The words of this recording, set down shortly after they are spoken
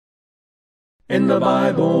In the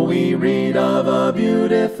Bible we read of a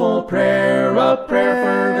beautiful prayer,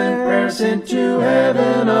 fervent prayer sent to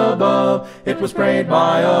heaven above. It was prayed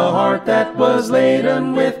by a heart that was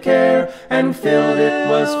laden with care, and it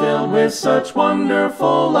was filled with such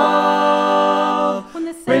wonderful love.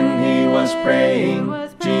 When he was praying,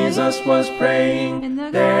 Jesus was praying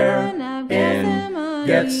there in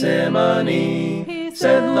Gethsemane.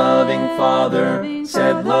 Said loving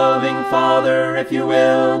Father, if you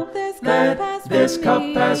will, let this cup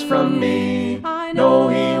pass from me. No,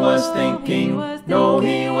 he was thinking,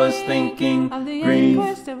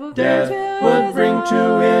 grief, death would bring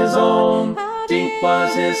to his own. Deep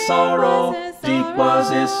was his sorrow,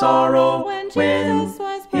 when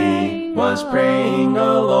he was praying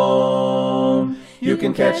alone. You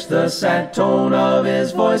can catch the sad tone of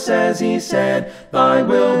his voice as he said, Thy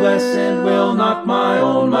will, blessed will, not my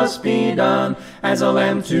own, must be done. As a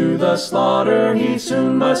lamb to the slaughter he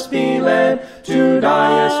soon must be led, to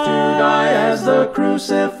die as the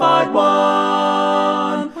crucified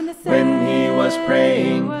one. When he was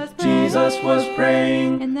praying, Jesus was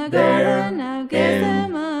praying there in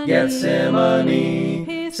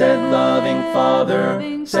Gethsemane. Said loving Father,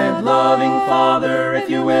 if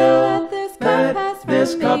you will, let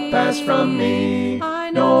this cup pass from me.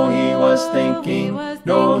 No, he was thinking,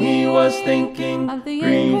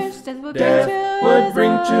 grief, death would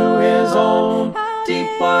bring to his own. Deep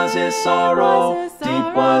was his sorrow,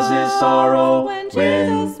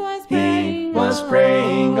 when he was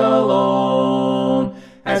praying alone.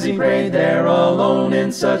 As he prayed there alone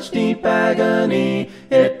in such deep agony,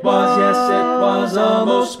 it was a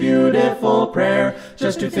most beautiful prayer.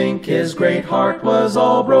 Just to think his great heart was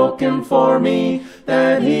all broken for me,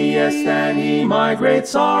 that he my great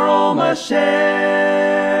sorrow must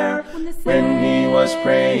share. When he was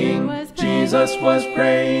praying, Jesus was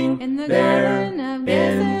praying there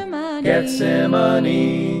in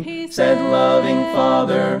Gethsemane. Said loving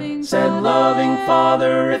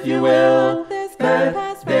Father, if you will,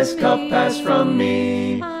 let this cup pass from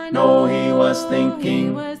me. No, he was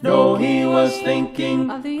thinking,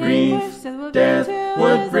 grief, death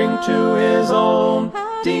would bring to his own.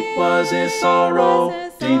 Deep was his sorrow,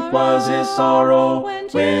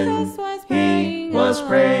 when he was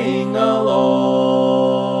praying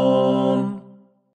alone.